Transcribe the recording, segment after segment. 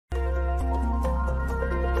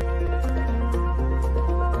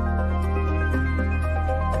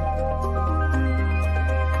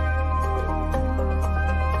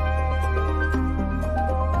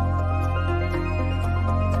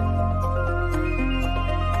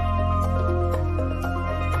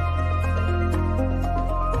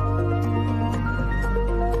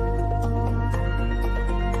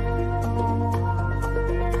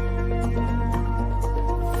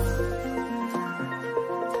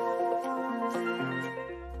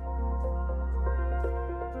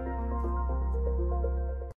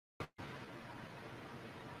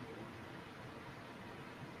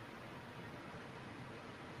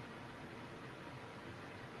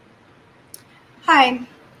Hi,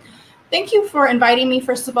 thank you for inviting me,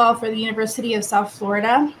 first of all, for the University of South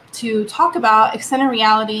Florida to talk about extended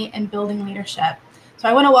reality and building leadership. So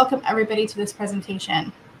I want to welcome everybody to this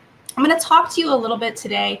presentation. I'm going to talk to you a little bit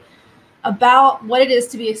today about what it is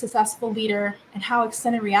to be a successful leader and how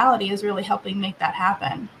extended reality is really helping make that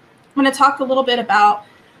happen. I'm going to talk a little bit about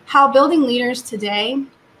how building leaders today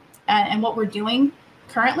and what we're doing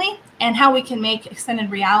currently and how we can make extended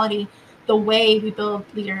reality the way we build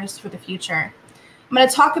leaders for the future. I'm going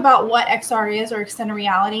to talk about what XR is, or extended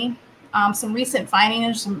reality, some recent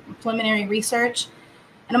findings, some preliminary research,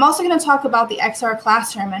 and I'm also going to talk about the XR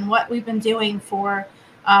classroom and what we've been doing for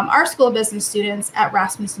our School of Business students at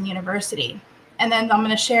Rasmussen University. And then I'm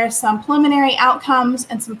going to share some preliminary outcomes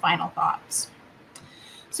and some final thoughts.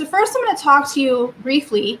 So first, I'm going to talk to you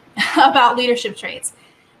briefly about leadership traits.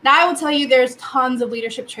 Now, I will tell you there's tons of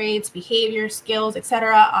leadership traits, behavior, skills,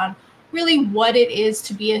 etc., on really what it is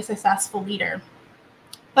to be a successful leader.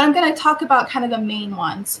 But I'm going to talk about kind of the main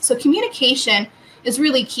ones. So communication is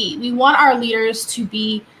really key. We want our leaders to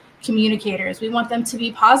be communicators. We want them to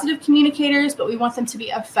be positive communicators, but we want them to be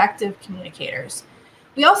effective communicators.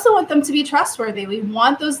 We also want them to be trustworthy. We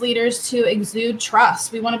want those leaders to exude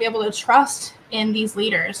trust. We want to be able to trust in these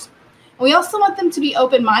leaders. And we also want them to be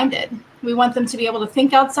open-minded. We want them to be able to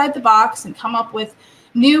think outside the box and come up with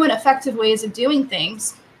new and effective ways of doing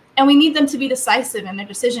things. And we need them to be decisive in their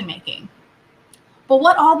decision-making. But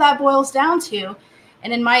what all that boils down to,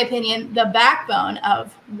 and in my opinion, the backbone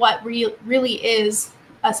of what really is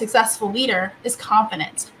a successful leader, is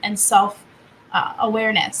confidence and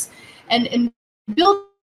self-awareness. And building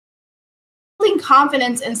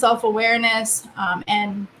confidence and self-awareness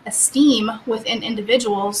and esteem within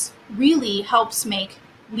individuals really helps make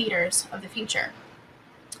leaders of the future.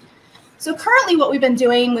 So currently what we've been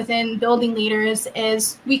doing within building leaders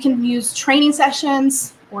is we can use training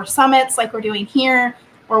sessions or summits like we're doing here,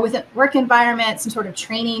 or within work environments, some sort of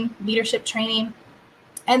training, leadership training.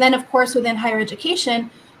 And then of course, within higher education,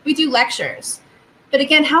 we do lectures. But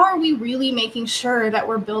again, how are we really making sure that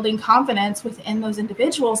we're building confidence within those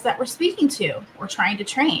individuals that we're speaking to or trying to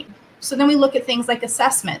train? So then we look at things like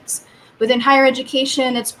assessments. Within higher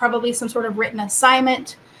education, it's probably some sort of written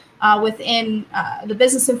assignment. Within the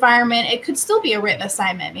business environment, it could still be a written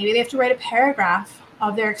assignment. Maybe they have to write a paragraph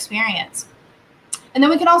of their experience. And then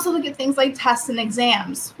we can also look at things like tests and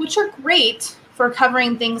exams, which are great for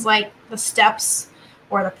covering things like the steps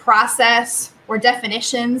or the process or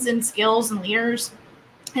definitions and skills and leaders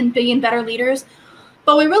and being better leaders.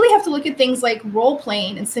 But we really have to look at things like role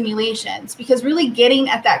playing and simulations, because really getting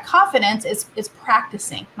at that confidence is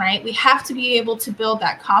practicing, right? We have to be able to build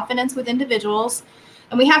that confidence with individuals,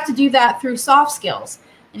 and we have to do that through soft skills.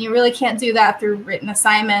 And you really can't do that through written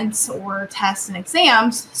assignments or tests and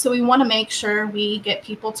exams. So we want to make sure we get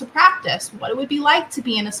people to practice what it would be like to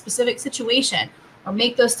be in a specific situation, or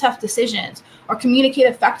make those tough decisions, or communicate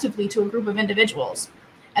effectively to a group of individuals.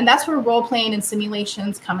 And that's where role-playing and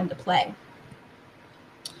simulations come into play.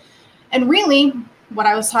 And really, what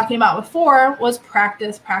I was talking about before was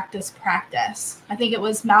practice, practice, practice. I think it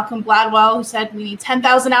was Malcolm Gladwell who said we need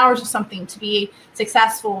 10,000 hours of something to be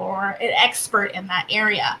successful or an expert in that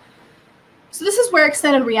area. So this is where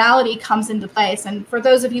extended reality comes into place. And for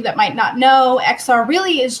those of you that might not know, XR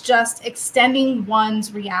really is just extending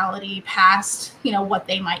one's reality past, what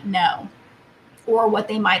they might know or what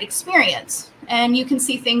they might experience. And you can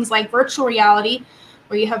see things like virtual reality,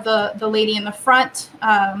 where you have the lady in the front,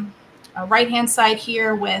 right-hand side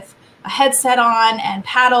here with a headset on and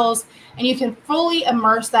paddles, and you can fully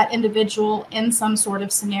immerse that individual in some sort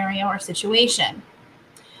of scenario or situation.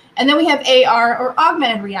 And then we have AR, or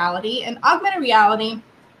augmented reality. And augmented reality,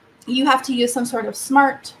 you have to use some sort of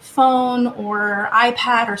smartphone or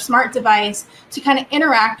iPad or smart device to kind of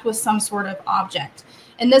interact with some sort of object.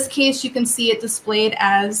 In this case, you can see it displayed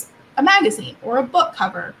as a magazine or a book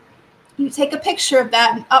cover. You take a picture of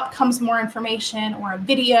that and up comes more information, or a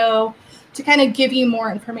video to kind of give you more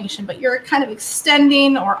information, but you're kind of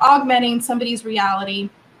extending or augmenting somebody's reality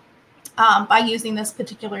by using this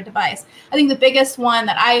particular device. I think the biggest one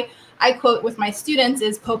that I quote with my students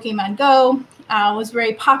is Pokemon Go. Was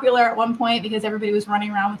very popular at one point because everybody was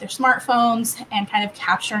running around with their smartphones and kind of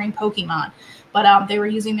capturing Pokemon, but they were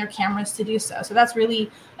using their cameras to do so. So that's really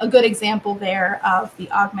a good example there of the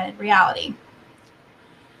augmented reality.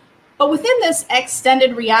 But within this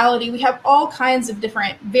extended reality, we have all kinds of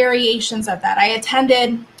different variations of that. I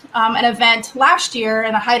attended an event last year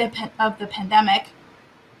in the height of the pandemic,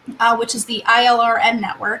 which is the ILRN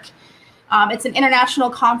network. It's an international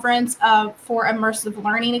conference for immersive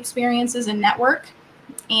learning experiences and network.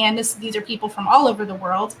 And these are people from all over the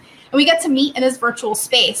world. And we get to meet in this virtual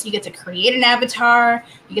space. You get to create an avatar,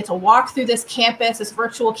 you get to walk through this campus, this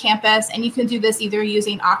virtual campus, and you can do this either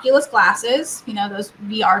using Oculus glasses, those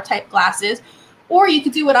VR type glasses, or you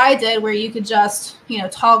could do what I did where you could just,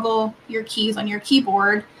 toggle your keys on your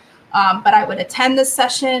keyboard. But I would attend this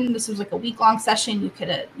session. This was like a week-long session. You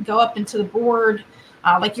could go up into the board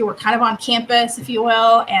like you were kind of on campus, if you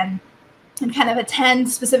will, and kind of attend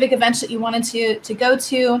specific events that you wanted to go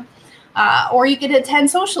to. Or you could attend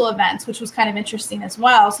social events, which was kind of interesting as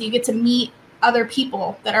well. So you get to meet other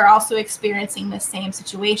people that are also experiencing the same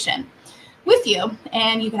situation with you.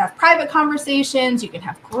 And you can have private conversations. You can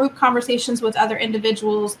have group conversations with other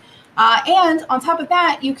individuals. And on top of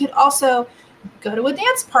that, you could also go to a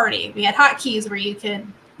dance party. We had hotkeys where you could,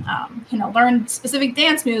 learn specific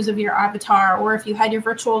dance moves of your avatar, or if you had your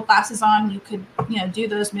virtual glasses on, you could, do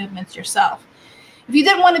those movements yourself. If you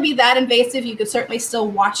didn't want to be that invasive, you could certainly still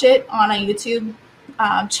watch it on a YouTube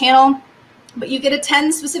channel, but you could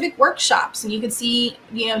attend specific workshops and you could see,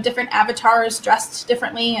 different avatars dressed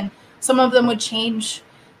differently, and some of them would change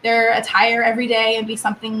their attire every day and be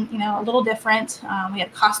something, a little different. We had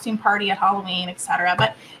a costume party at Halloween, etc.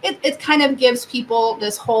 But it kind of gives people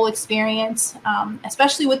this whole experience,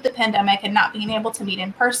 especially with the pandemic and not being able to meet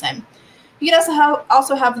in person. You can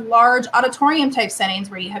also have large auditorium type settings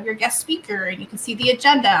where you have your guest speaker and you can see the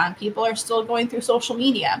agenda and people are still going through social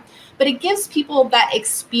media. But it gives people that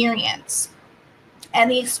experience. And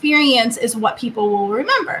the experience is what people will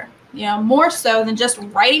remember, more so than just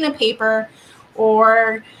writing a paper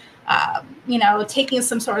or, taking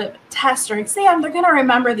some sort of test or exam. They're going to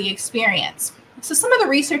remember the experience. So some of the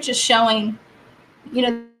research is showing,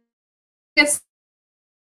 this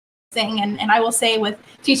thing, and I will say with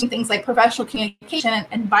teaching things like professional communication and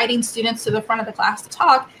inviting students to the front of the class to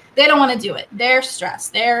talk, they don't want to do it. They're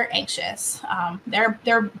stressed. They're anxious. Their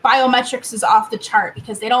biometrics is off the chart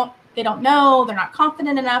because they don't know. They're not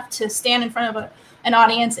confident enough to stand in front of an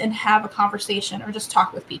audience and have a conversation or just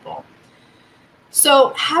talk with people.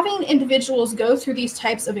 So having individuals go through these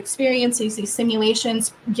types of experiences, these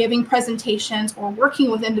simulations, giving presentations or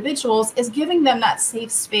working with individuals is giving them that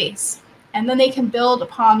safe space. And then they can build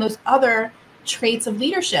upon those other traits of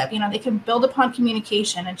leadership. They can build upon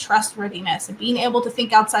communication and trustworthiness and being able to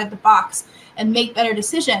think outside the box and make better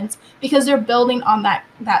decisions because they're building on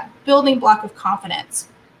that building block of confidence.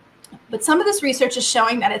 But some of this research is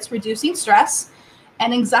showing that it's reducing stress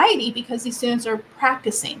and anxiety because these students are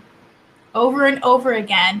practicing over and over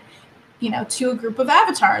again, to a group of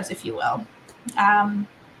avatars, if you will.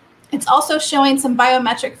 It's also showing some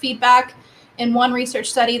biometric feedback in one research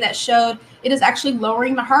study that showed it is actually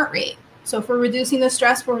lowering the heart rate. So if we're reducing the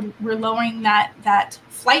stress, we're lowering that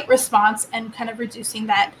flight response and kind of reducing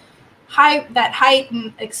that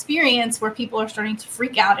heightened experience where people are starting to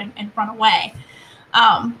freak out and run away.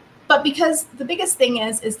 But because the biggest thing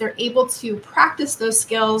is they're able to practice those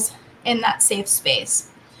skills in that safe space.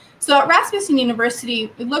 So at Rasmussen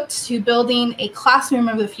University, we looked to building a classroom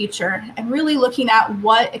of the future and really looking at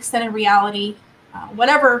what extended reality,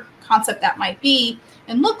 whatever concept that might be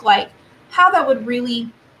and look like, how that would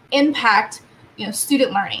really impact,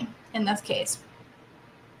 student learning in this case.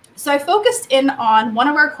 So I focused in on one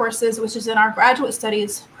of our courses, which is in our graduate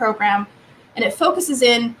studies program, and it focuses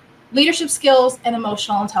in leadership skills and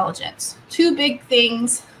emotional intelligence, two big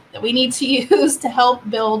things that we need to use to help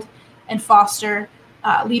build and foster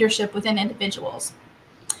leadership within individuals.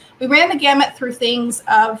 We ran the gamut through things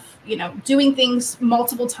of, doing things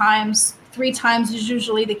multiple times. 3 times is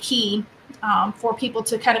usually the key for people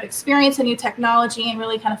to kind of experience a new technology and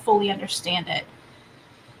really kind of fully understand it.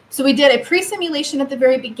 So we did a pre-simulation at the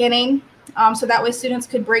very beginning, so that way students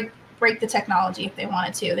could break the technology if they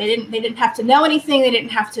wanted to. They didn't have to know anything. They didn't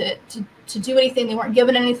have to do anything. They weren't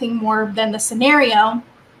given anything more than the scenario.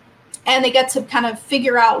 And they get to kind of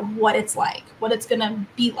figure out what it's like, what it's going to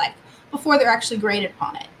be like before they're actually graded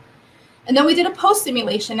upon it. And then we did a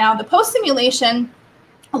post-simulation. Now, the post-simulation,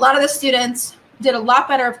 a lot of the students did a lot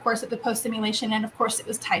better, of course, at the post-simulation. And of course, it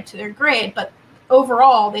was tied to their grade. But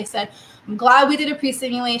overall, they said, I'm glad we did a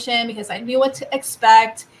pre-simulation because I knew what to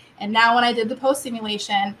expect. And now when I did the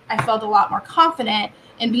post-simulation, I felt a lot more confident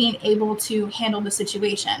in being able to handle the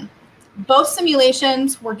situation. Both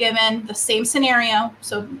simulations were given the same scenario,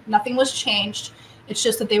 so nothing was changed. It's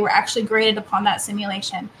just that they were actually graded upon that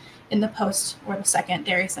simulation in the post or the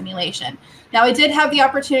secondary simulation. Now, I did have the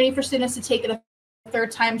opportunity for students to take it a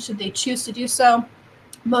 3rd time should they choose to do so.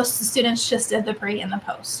 Most of the students just did the pre and the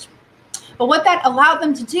post. But what that allowed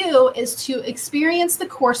them to do is to experience the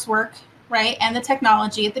coursework, right, and the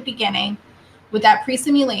technology at the beginning with that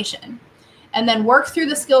pre-simulation. and then work through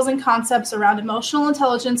the skills and concepts around emotional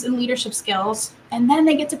intelligence and leadership skills, and then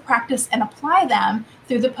they get to practice and apply them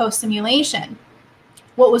through the post-simulation.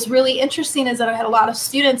 What was really interesting is that I had a lot of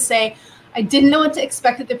students say, I didn't know what to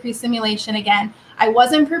expect at the pre-simulation. Again, I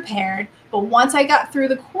wasn't prepared, but once I got through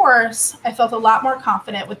the course, I felt a lot more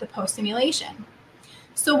confident with the post-simulation.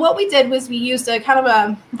 So what we did was we used a kind of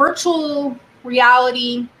a virtual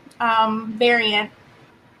reality variant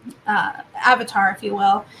avatar, if you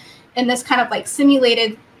will, in this kind of like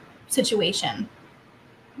simulated situation.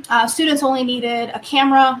 Students only needed a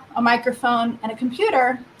camera, a microphone, and a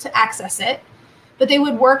computer to access it. But they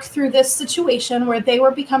would work through this situation where they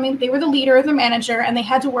were the leader or the manager, and they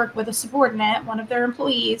had to work with a subordinate, one of their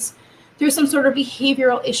employees, through some sort of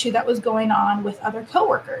behavioral issue that was going on with other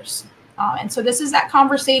coworkers. And so this is that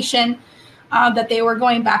conversation that they were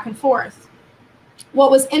going back and forth.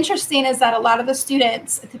 What was interesting is that a lot of the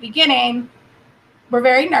students at the beginning were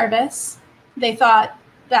very nervous. They thought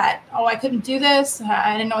that, oh, I couldn't do this.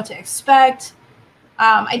 I didn't know what to expect.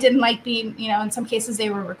 I didn't like being, in some cases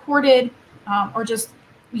they were recorded. Or just,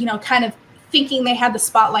 kind of thinking they had the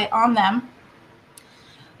spotlight on them.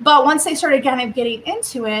 But once they started kind of getting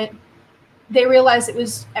into it, they realized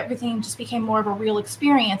everything just became more of a real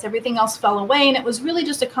experience. Everything else fell away, and it was really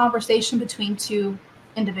just a conversation between two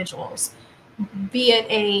individuals, be it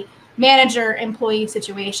a manager-employee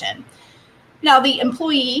situation. Now, the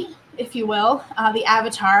employee, if you will, the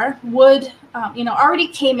avatar, would, already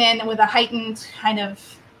came in with a heightened kind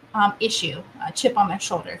of issue, a chip on their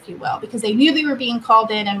shoulder, if you will, because they knew they were being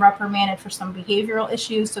called in and reprimanded for some behavioral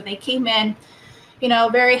issues. So they came in,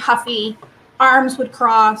 very huffy, arms would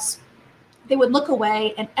cross, they would look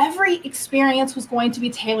away, and every experience was going to be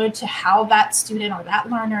tailored to how that student or that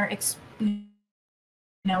learner,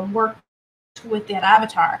 worked with that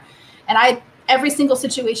avatar. And every single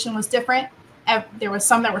situation was different. There was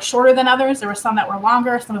some that were shorter than others. There were some that were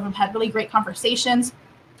longer. Some of them had really great conversations.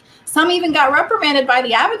 Some even got reprimanded by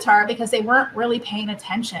the avatar because they weren't really paying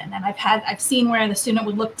attention. And I've seen where the student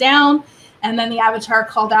would look down, and then the avatar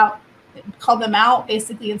called them out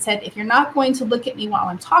basically and said, if you're not going to look at me while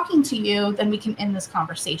I'm talking to you, then we can end this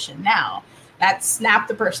conversation now. That snapped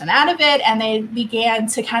the person out of it, and they began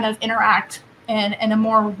to kind of interact in a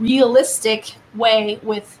more realistic way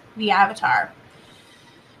with the avatar.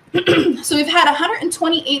 So we've had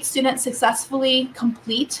 128 students successfully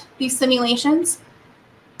complete these simulations.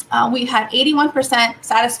 We had 81%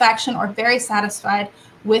 satisfaction or very satisfied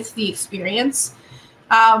with the experience.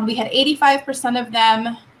 We had 85% of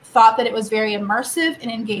them thought that it was very immersive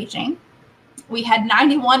and engaging. We had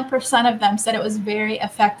 91% of them said it was very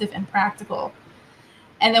effective and practical.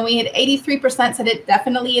 And then we had 83% said it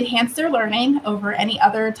definitely enhanced their learning over any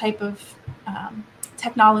other type of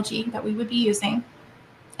technology that we would be using.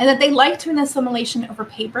 And that they liked doing the simulation over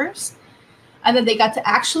papers, and that they got to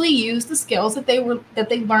actually use the skills that they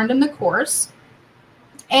learned in the course,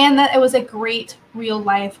 and that it was a great real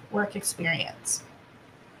life work experience.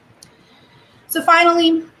 So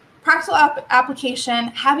finally, practical application,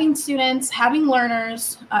 having students, having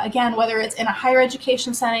learners, again, whether it's in a higher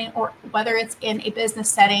education setting or whether it's in a business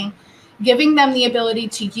setting, giving them the ability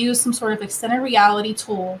to use some sort of extended reality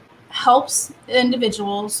tool helps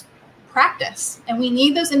individuals practice. And we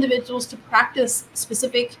need those individuals to practice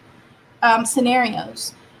specific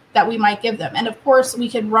scenarios that we might give them. And of course, we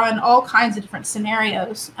could run all kinds of different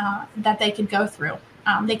scenarios that they could go through.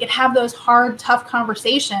 They could have those hard, tough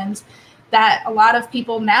conversations that a lot of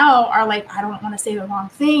people now are like, I don't want to say the wrong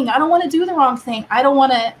thing. I don't want to do the wrong thing. I don't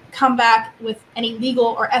want to come back with any legal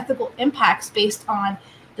or ethical impacts based on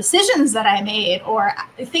decisions that I made or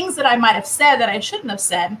things that I might have said that I shouldn't have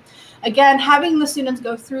said. Again, having the students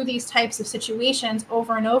go through these types of situations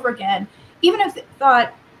over and over again, even if they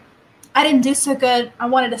thought, I didn't do so good, I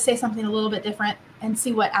wanted to say something a little bit different and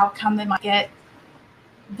see what outcome they might get,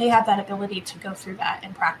 they have that ability to go through that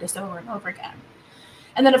and practice over and over again.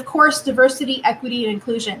 And then, of course, diversity, equity, and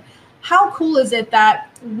inclusion. How cool is it that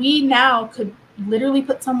we now could literally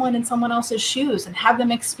put someone in someone else's shoes and have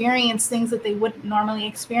them experience things that they wouldn't normally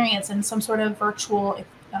experience in some sort of virtual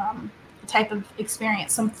type of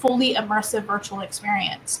experience, some fully immersive virtual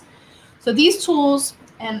experience. So these tools,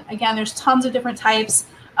 and again, there's tons of different types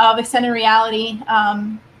of extended reality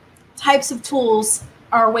types of tools,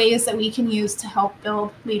 are ways that we can use to help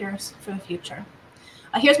build leaders for the future.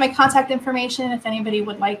 Here's my contact information if anybody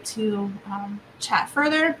would like to chat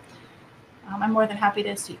further. I'm more than happy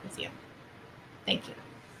to speak with you. Thank you.